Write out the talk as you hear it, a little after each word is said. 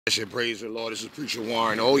I said, praise the Lord. This is Preacher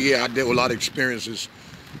Warren. Oh, yeah, I dealt with a lot of experiences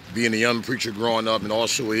being a young preacher growing up and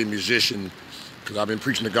also a musician because I've been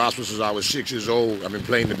preaching the gospel since I was 6 years old. I've been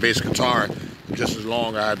playing the bass guitar just as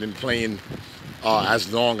long I've been playing,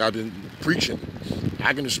 as long I've been preaching.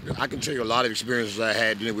 I can tell you a lot of experiences I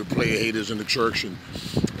had dealing with player haters in the church, and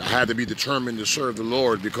I had to be determined to serve the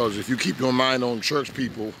Lord, because if you keep your mind on church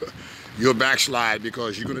people, you'll backslide,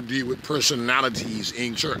 because you're going to deal with personalities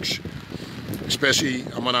in church, especially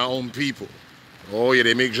among our own people. Oh yeah,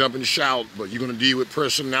 they may jump and shout, but you're going to deal with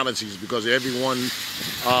personalities, because everyone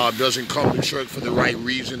doesn't come to church for the right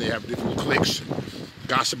reason. They have different cliques,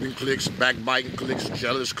 gossiping cliques, backbiting cliques,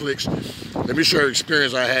 jealous cliques. Let me share an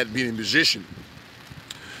experience I had being a musician.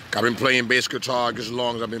 I've been playing bass guitar just as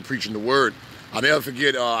long as I've been preaching the word. I'll never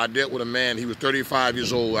forget, I dealt with a man. He was 35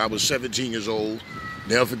 years old. I was 17 years old.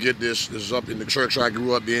 Never forget this. This is up in the church I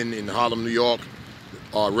grew up in Harlem, New York.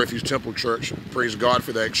 Refuge Temple Church. Praise God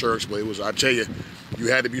for that church. But it was, I tell you, you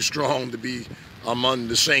had to be strong to be among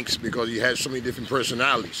the saints, because you had so many different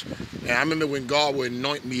personalities. And I remember when God would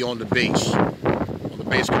anoint me on the bass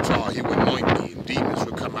guitar, he would anoint me and demons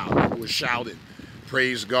would come out. People were shouting,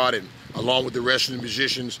 praise God, and along with the rest of the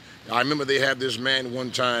musicians. I remember they had this man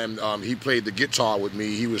one time, he played the guitar with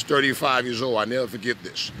me. He was 35 years old. I never forget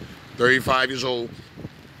this. 35 years old.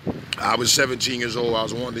 I was 17 years old. I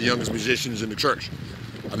was one of the youngest musicians in the church.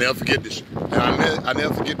 I'll never forget this. And I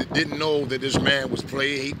never forget that. Didn't know that this man was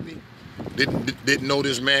hating me. Didn't know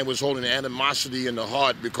this man was holding animosity in the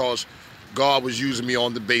heart, because God was using me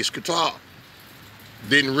on the bass guitar.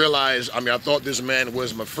 Didn't realize, I thought this man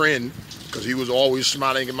was my friend, because he was always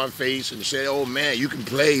smiling in my face and said, oh man, you can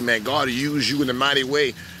play, man. God will use you in a mighty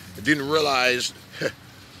way. I didn't realize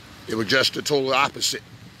it was just the total opposite.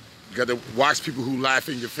 You got to watch people who laugh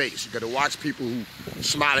in your face. You got to watch people who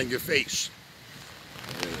smile in your face.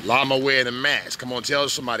 A lot of them are wearing a mask. Come on, tell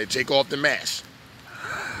somebody, take off the mask.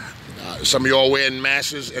 Some of y'all wearing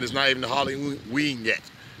masks, and it's not even Halloween yet.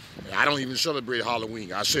 I don't even celebrate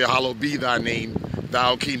Halloween. I say, hallowed be thy name,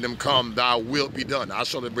 thy kingdom come, thy will be done. I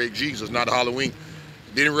celebrate Jesus, not Halloween.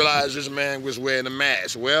 Didn't realize this man was wearing a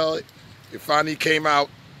mask. Well, it finally came out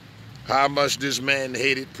how much this man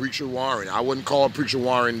hated Preacher Warren. I wasn't called Preacher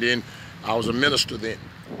Warren then. I was a minister then.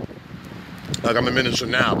 Like I'm a minister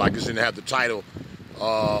now, but I just didn't have the title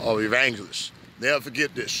of evangelist. Never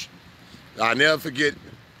forget this. I never forget,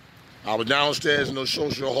 I was downstairs in the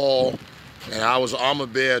social hall, and I was armor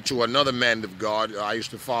bearer to another man of God I used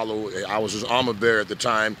to follow. I was his armor bearer at the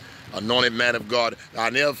time, anointed man of God. I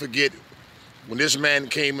never forget when this man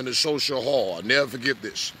came in the social hall. I never forget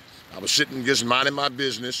this. I was sitting just minding my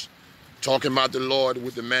business, talking about the Lord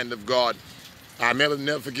with the man of God. I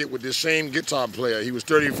never forget with this same guitar player. He was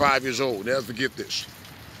 35 years old. Never forget this.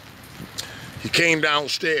 He came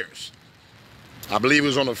downstairs. I believe it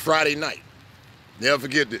was on a Friday night. Never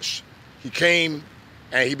forget this. He came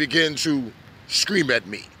and he began to scream at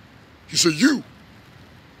me. He said, you.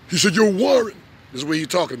 He said, you're Warren. This is where he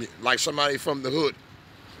talking to me, like somebody from the hood.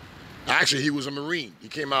 Actually, he was a Marine. He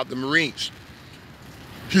came out the Marines.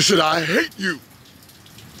 He said, I hate you.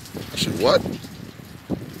 I said, what?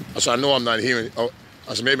 I said, I know I'm not hearing. Oh,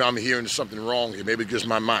 I said, maybe I'm hearing something wrong here. Maybe it's just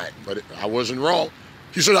my mind. But I wasn't wrong.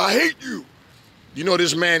 He said, I hate you. You know,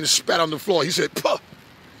 this man spat on the floor. He said, puh.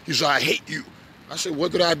 He said, I hate you. I said,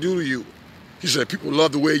 what did I do to you? He said, people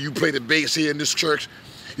love the way you play the bass here in this church.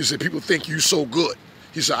 He said, people think you so good.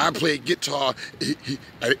 He said, I play guitar.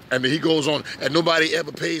 And he goes on, and nobody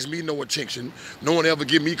ever pays me no attention. No one ever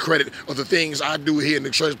give me credit of the things I do here in the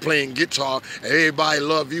church playing guitar, and everybody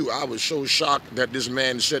love you. I was so shocked that this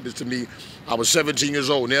man said this to me. I was 17 years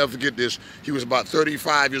old. Never forget this. He was about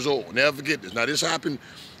 35 years old. Never forget this. Now, this happened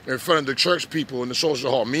in front of the church people in the social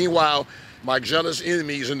hall. Meanwhile, my jealous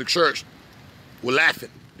enemies in the church were laughing.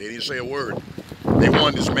 They didn't say a word. They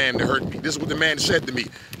wanted this man to hurt me. This is what the man said to me.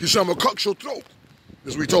 He said, I'm gonna cut your throat.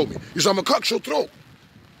 This is what he told me. He said, I'm gonna cut your throat.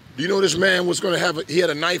 Do you know this man was gonna have he had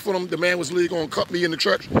a knife on him? The man was literally gonna cut me in the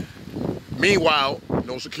church. Meanwhile,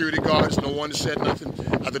 no security guards, no one said nothing.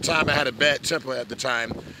 At the time, I had a bad temper at the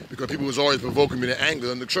time, because people was always provoking me to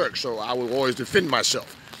anger in the church, so I would always defend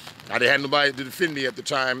myself. I didn't have nobody to defend me at the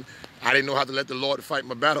time. I didn't know how to let the Lord fight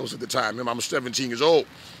my battles at the time. Remember, I'm 17 years old.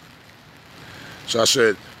 So I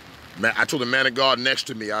said, man, I told the man of God next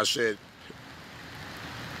to me, I said,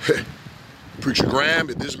 Preacher Graham,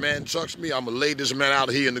 if this man touched me, I'm going to lay this man out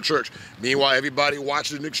here in the church. Meanwhile, everybody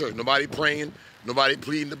watching in the church. Nobody praying, nobody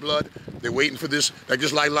pleading the blood. They're waiting for this. They're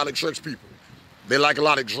just like a lot of church people. They like a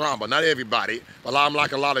lot of drama. Not everybody, but a lot of them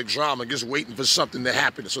like a lot of drama, just waiting for something to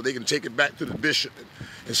happen so they can take it back to the bishop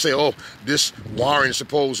and say, oh, this Warren's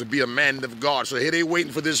supposed to be a man of God. So here they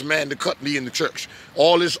waiting for this man to cut me in the church.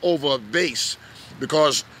 All this over a bass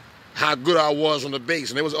because how good I was on the bass.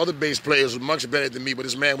 And there was other bass players who were much better than me, but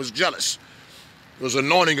this man was jealous. It was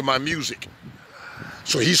anointing in my music.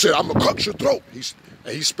 So he said, I'm going to cut your throat.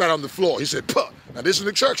 And he spat on the floor. He said, puh. Now this is in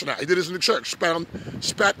the church now. He did this in the church.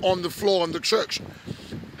 Spat on the floor in the church.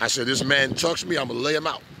 I said, this man touched me, I'm going to lay him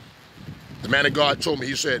out. The man of God told me,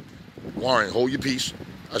 he said, Warren, hold your peace.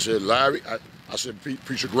 I said, Larry, I said,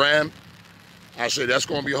 Preacher Graham, I said, that's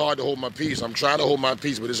going to be hard to hold my peace. I'm trying to hold my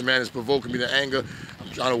peace, but this man is provoking me to anger. I'm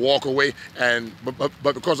trying to walk away. But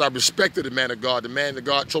because I respected the man of God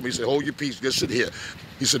told me, he said, hold your peace, just sit here.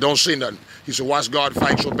 He said, don't say nothing. He said, watch God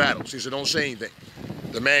fight your battles. He said, don't say anything.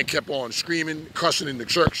 The man kept on screaming, cussing in the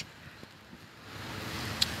church.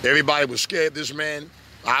 Everybody was scared of this man.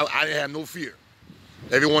 I didn't have no fear.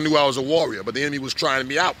 Everyone knew I was a warrior, but the enemy was trying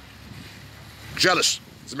me out. Jealous.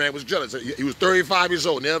 This man was jealous. He was 35 years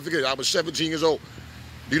old. Never forget it. I was 17 years old.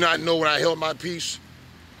 Do you not know when I held my peace,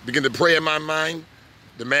 began to pray in my mind,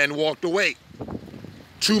 the man walked away.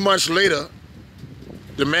 2 months later,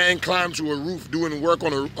 the man climbed to a roof doing work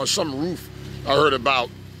on some roof I heard about.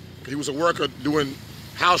 He was a worker doing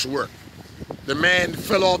housework. The man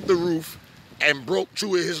fell off the roof and broke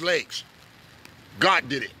 2 of his legs. God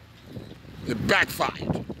did it. It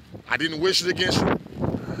backfired. I didn't wish it against him.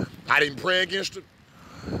 I didn't pray against him.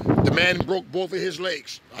 The man broke both of his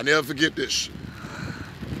legs. I'll never forget this.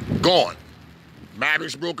 Gone.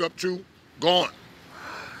 Marriage broke up too. Gone.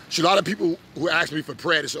 See, a lot of people who ask me for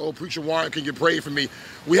prayer, they say, oh, Preacher Warren, can you pray for me?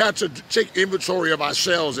 We have to take inventory of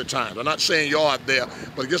ourselves at times. I'm not saying y'all out there,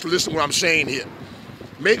 but just listen to what I'm saying here.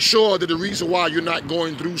 Make sure that the reason why you're not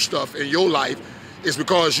going through stuff in your life is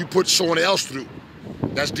because you put someone else through.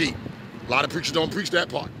 That's deep. A lot of preachers don't preach that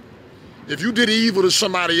part. If you did evil to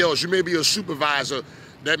somebody else, you may be a supervisor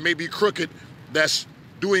that may be crooked, that's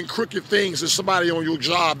doing crooked things to somebody on your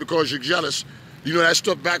job because you're jealous. You know that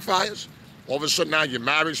stuff backfires? All of a sudden now your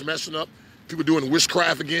marriage messing up. People doing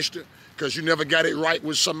witchcraft against you because you never got it right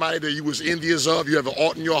with somebody that you was envious of. You have an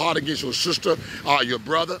ought in your heart against your sister or your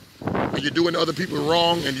brother, and you're doing other people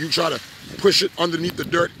wrong and you try to push it underneath the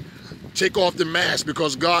dirt. Take off the mask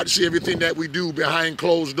because God see everything that we do behind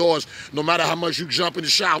closed doors. No matter how much you jump and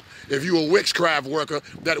shout, if you're a witchcraft worker,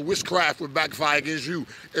 that witchcraft will backfire against you,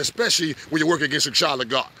 especially when you work against a child of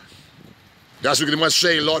God. That's what they must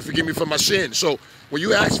say, Lord, forgive me for my sins. So when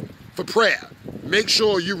you ask for prayer, make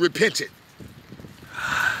sure you repent it.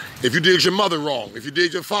 If you did your mother wrong, if you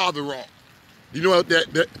did your father wrong, do you know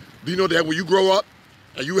that when you grow up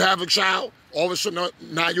and you have a child, all of a sudden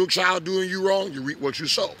now your child doing you wrong, you reap what you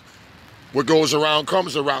sow. What goes around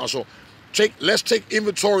comes around. So let's take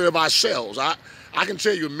inventory of ourselves. I can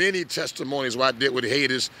tell you many testimonies what I did with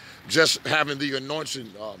haters, just having the anointing,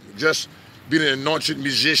 just being an anointed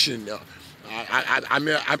musician. I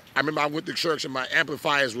remember I went to church and my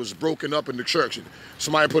amplifiers was broken up in the church. And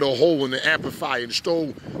somebody put a hole in the amplifier and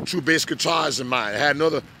stole 2 bass guitars of mine. I had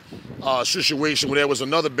another situation where there was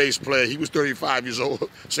another bass player. He was 35 years old,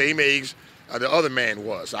 same age the other man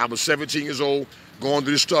was. I was 17 years old, going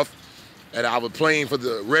through this stuff. And I was playing for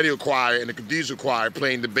the radio choir and the cathedral choir,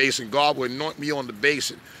 playing the bass, and God would anoint me on the bass,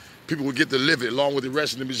 and people would get delivered along with the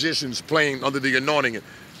rest of the musicians playing under the anointing.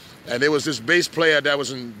 And there was this bass player that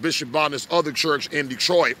was in Bishop Bonner's other church in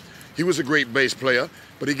Detroit. He was a great bass player,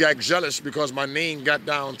 but he got jealous because my name got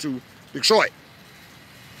down to Detroit.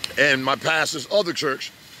 And my pastor's other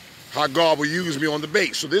church, how God would use me on the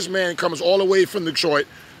bass. So this man comes all the way from Detroit,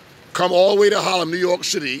 come all the way to Harlem, New York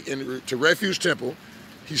City, to Refuge Temple.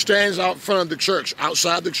 He stands out front of the church,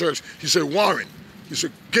 outside the church. He said, Warren, he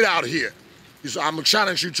said, get out of here. He said, I'm going to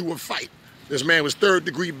challenge you to a fight. This man was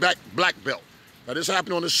 3rd-degree black belt. Now, this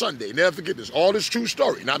happened on a Sunday. Never forget this. All this true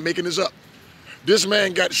story, not making this up. This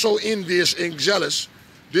man got so envious and jealous,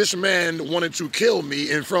 this man wanted to kill me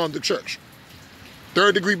in front of the church.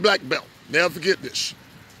 3rd-degree black belt. Never forget this.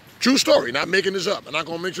 True story, not making this up. I'm not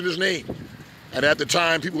going to mention his name. And at the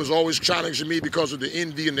time, people was always challenging me because of the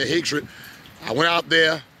envy and the hatred. I went out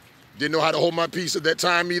there, didn't know how to hold my peace at that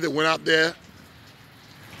time either, went out there.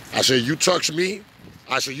 I said, you touch me,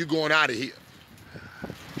 I said, you going out of here.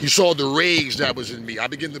 He saw the rage that was in me. I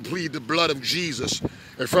began to plead the blood of Jesus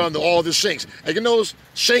in front of all the saints. And you know,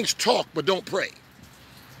 saints talk but don't pray.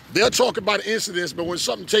 They'll talk about incidents, but when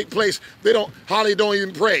something take place, they don't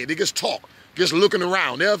even pray. They just talk, just looking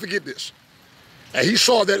around. Never forget this. And he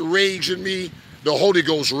saw that rage in me. The Holy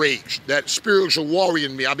Ghost rage, that spiritual warrior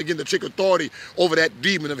in me. I began to take authority over that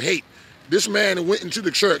demon of hate. This man went into the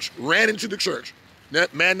church, ran into the church.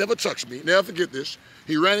 That man never touched me, never forget this.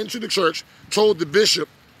 He ran into the church, told the bishop,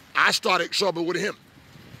 I started trouble with him.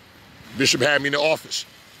 Bishop had me in the office.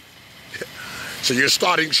 So you're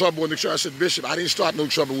starting trouble in the church. I said, Bishop, I didn't start no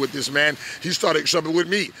trouble with this man. He started trouble with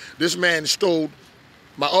me. This man stole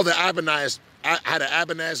my other Abonaz. I had an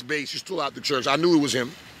Abonaz base. He stole out the church. I knew it was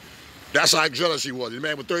him. That's how jealous he was. The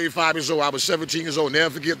man was 35 years old. I was 17 years old.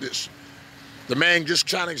 Never forget this. The man just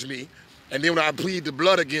challenged me. And then when I pleaded the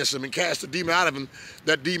blood against him and cast the demon out of him,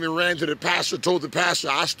 that demon ran to the pastor, told the pastor,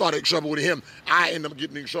 I started trouble with him. I ended up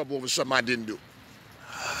getting in trouble over something I didn't do.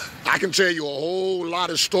 I can tell you a whole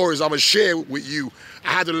lot of stories I'm going to share with you. I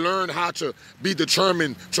had to learn how to be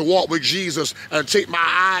determined to walk with Jesus and take my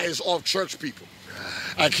eyes off church people.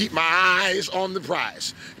 I keep my eyes on the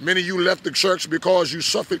prize. Many of you left the church because you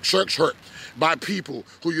suffered church hurt by people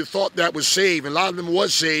who you thought that was saved. And a lot of them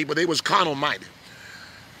was saved, but they was carnal minded.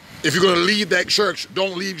 If you're going to leave that church,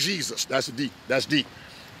 don't leave Jesus. That's deep. That's deep.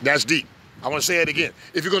 That's deep. I want to say it again.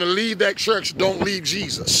 If you're going to leave that church, don't leave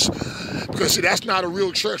Jesus. Because, see, that's not a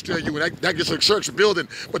real church to you. That gets a church building,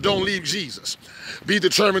 but don't leave Jesus. Be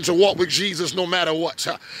determined to walk with Jesus no matter what.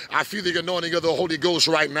 I feel the anointing of the Holy Ghost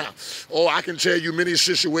right now. Oh, I can tell you many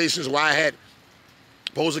situations where I had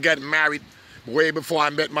supposed to get married way before I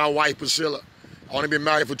met my wife, Priscilla. I only been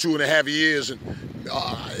married for 2.5 years, and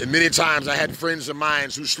many times I had friends of mine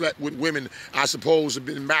who slept with women I supposed to have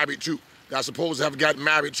been married to. I supposed to have gotten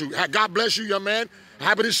married to. God bless you, young man.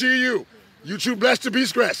 Happy to see you. You too blessed to be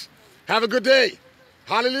stressed. Have a good day.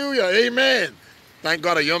 Hallelujah. Amen. Thank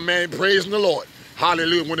God, a young man praising the Lord.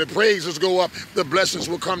 Hallelujah. When the praises go up, the blessings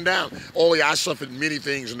will come down. Oh, yeah, I suffered many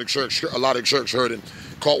things in the church, a lot of church hurt, and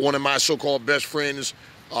caught one of my so-called best friends.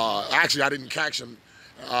 Actually, I didn't catch him.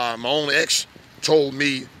 My own ex told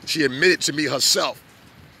me, she admitted to me herself,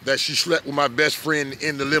 that she slept with my best friend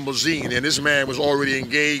in the limousine, and this man was already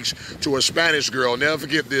engaged to a Spanish girl. Never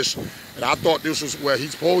forget this. And I thought this was where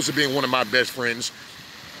he's supposed to be one of my best friends.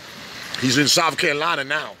 He's in South Carolina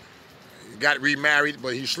now. He got remarried,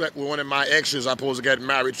 but he slept with one of my exes I supposed to get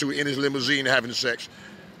married to in his limousine having sex.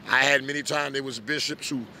 I had many times, there was bishops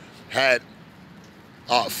who had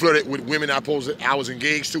flirted with women I was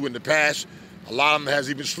engaged to in the past. A lot of them has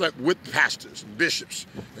even slept with pastors and bishops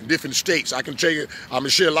in different states. I can tell you, I'm going to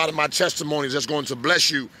share a lot of my testimonies that's going to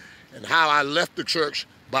bless you and how I left the church,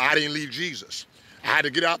 but I didn't leave Jesus. I had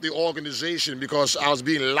to get out the organization because I was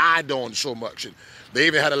being lied on so much. And they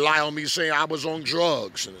even had a lie on me saying I was on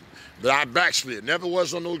drugs and that I backslid. Never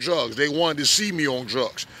was on no drugs. They wanted to see me on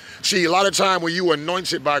drugs. See, a lot of time when you are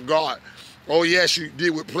anointed by God, oh, yes, you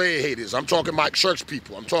deal with player haters. I'm talking about church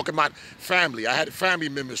people. I'm talking about family. I had family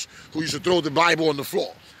members who used to throw the Bible on the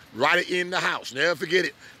floor, write it in the house. Never forget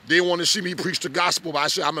it. They want to see me preach the gospel, but I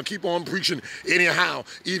said, I'm going to keep on preaching anyhow,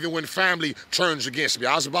 even when family turns against me.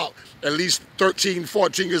 I was about at least 13,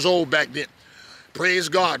 14 years old back then. Praise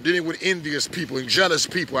God, dealing with envious people and jealous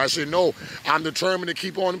people. I said, no, I'm determined to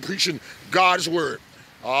keep on preaching God's word.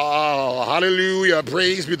 Oh, hallelujah.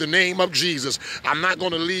 Praise be the name of Jesus. I'm not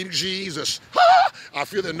going to leave Jesus. I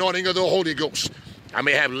feel the anointing of the Holy Ghost. I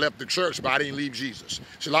may have left the church, but I didn't leave Jesus.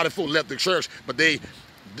 See, a lot of folk left the church, but they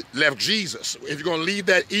left Jesus. If you're going to leave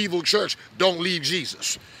that evil church, don't leave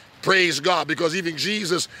Jesus. Praise God, because even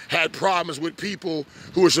Jesus had problems with people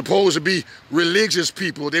who were supposed to be religious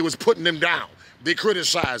people. They was putting them down. They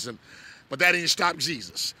criticized him, but that didn't stop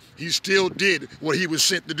Jesus. He still did what he was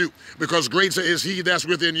sent to do, because greater is he that's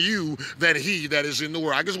within you than he that is in the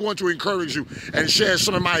world. I just want to encourage you and share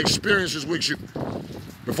some of my experiences with you.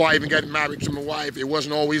 Before I even got married to my wife, it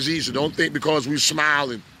wasn't always easy. Don't think because we smile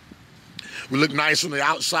and we look nice on the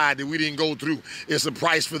outside that we didn't go through. It's a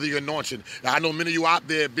price for the anointing. Now, I know many of you out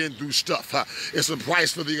there have been through stuff. It's a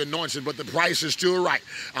price for the anointing, but the price is still right.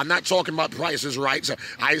 I'm not talking about prices right.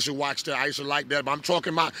 I used to watch that. I used to like that. But I'm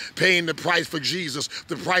talking about paying the price for Jesus.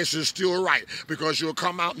 The price is still right, because you'll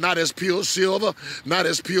come out not as pure silver, not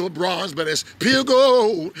as pure bronze, but as pure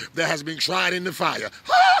gold that has been tried in the fire.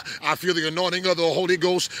 I feel the anointing of the Holy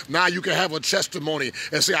Ghost. Now you can have a testimony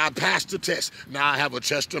and say, I passed the test. Now I have a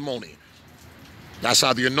testimony. That's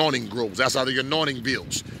how the anointing grows. That's how the anointing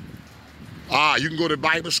builds. You can go to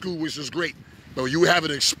Bible school, which is great, but when you have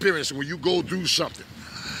an experience and when you go through something,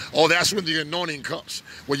 oh, that's when the anointing comes.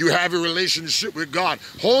 When you have a relationship with God,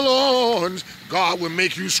 hold on, God will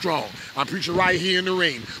make you strong. I'm preaching right here in the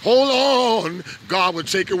rain. Hold on, God will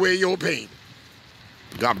take away your pain.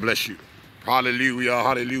 God bless you. Hallelujah,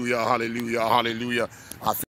 hallelujah, hallelujah, hallelujah.